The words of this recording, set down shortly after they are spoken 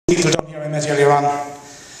People down here I met earlier on.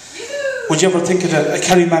 Would you ever think of a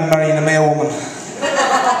Kerry man marrying a Mayo woman?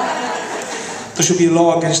 There should be a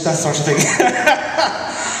law against that sort of thing.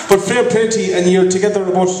 But fair play to you, and you're together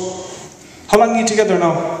about... How long are you together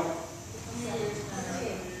now?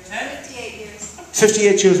 58 years.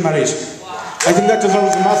 58 years married. Wow. I think that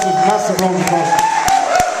deserves a massive, massive round of applause.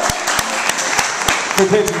 Fair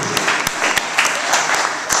play to you.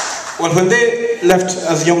 Well, when they left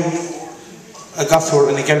as young Gathur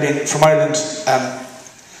and a Gerlin from Ireland,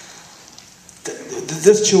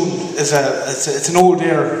 this tune is it's an old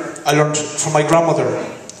air I learned from my grandmother,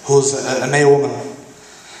 who's a Mayo woman,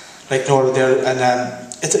 like Nora there, and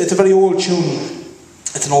it's a very old tune.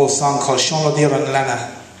 It's an old song called Shauna Mullin,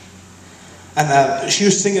 and she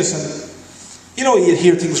used to sing it, and you know, you'd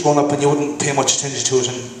hear things growing up and you wouldn't pay much attention to it,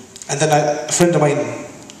 and then a friend of mine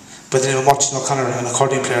by the name of Martin O'Connor, an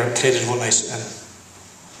accordion player, played it one night, and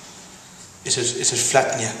it had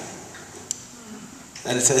flattened you.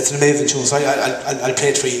 And it's an amazing tune, so I'll play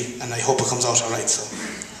it for you, and I hope it comes out alright. So.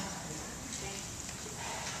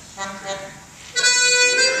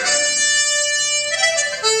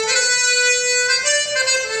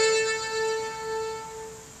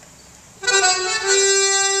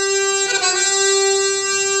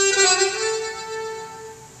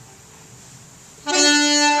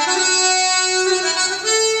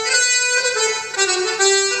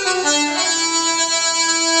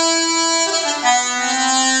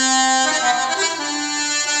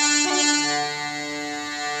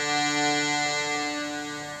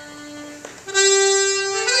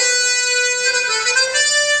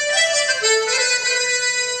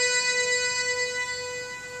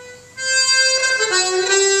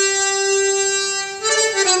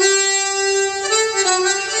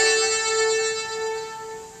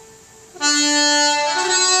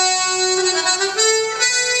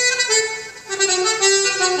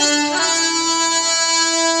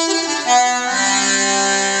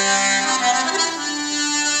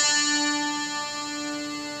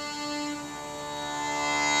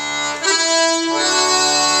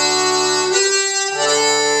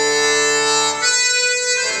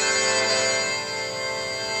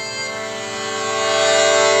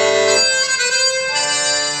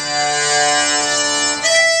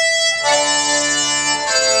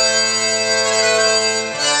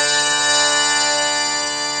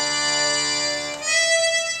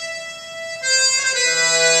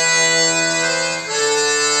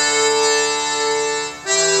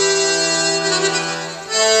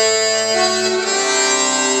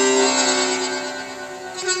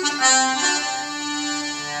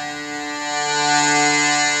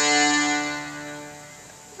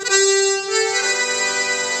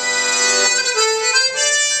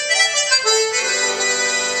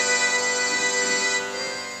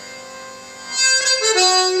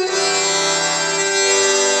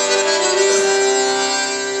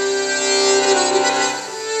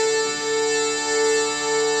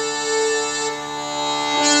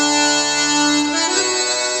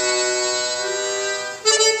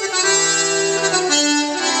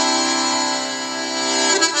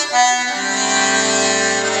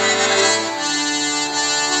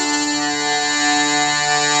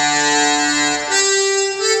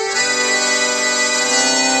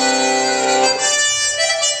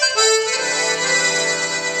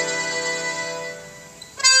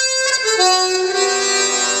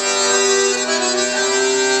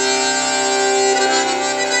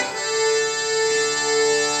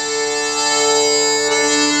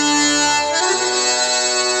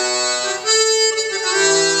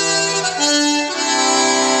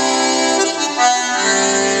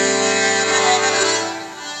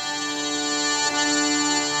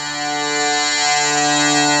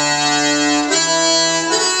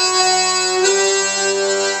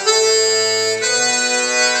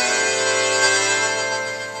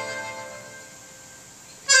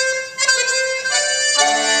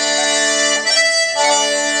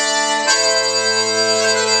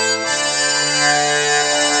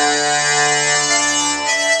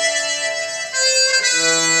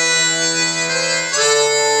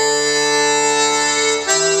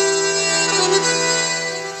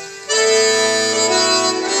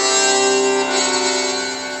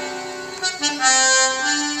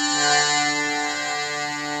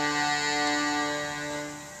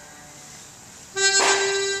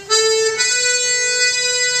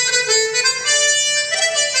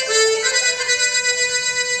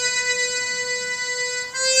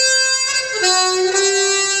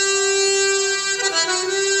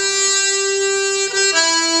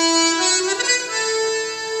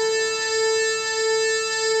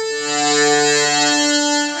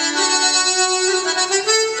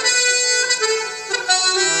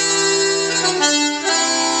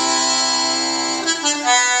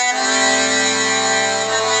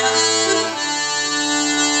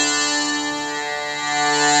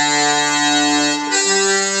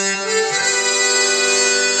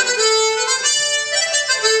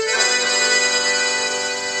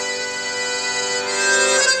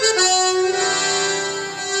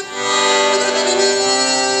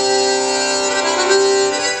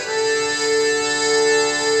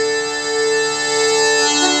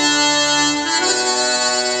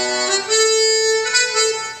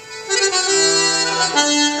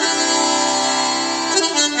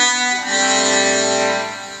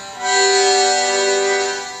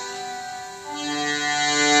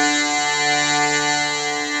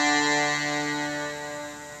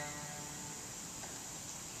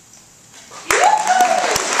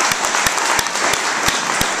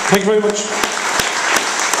 Thank you very much.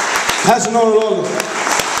 Pass it on, Roland.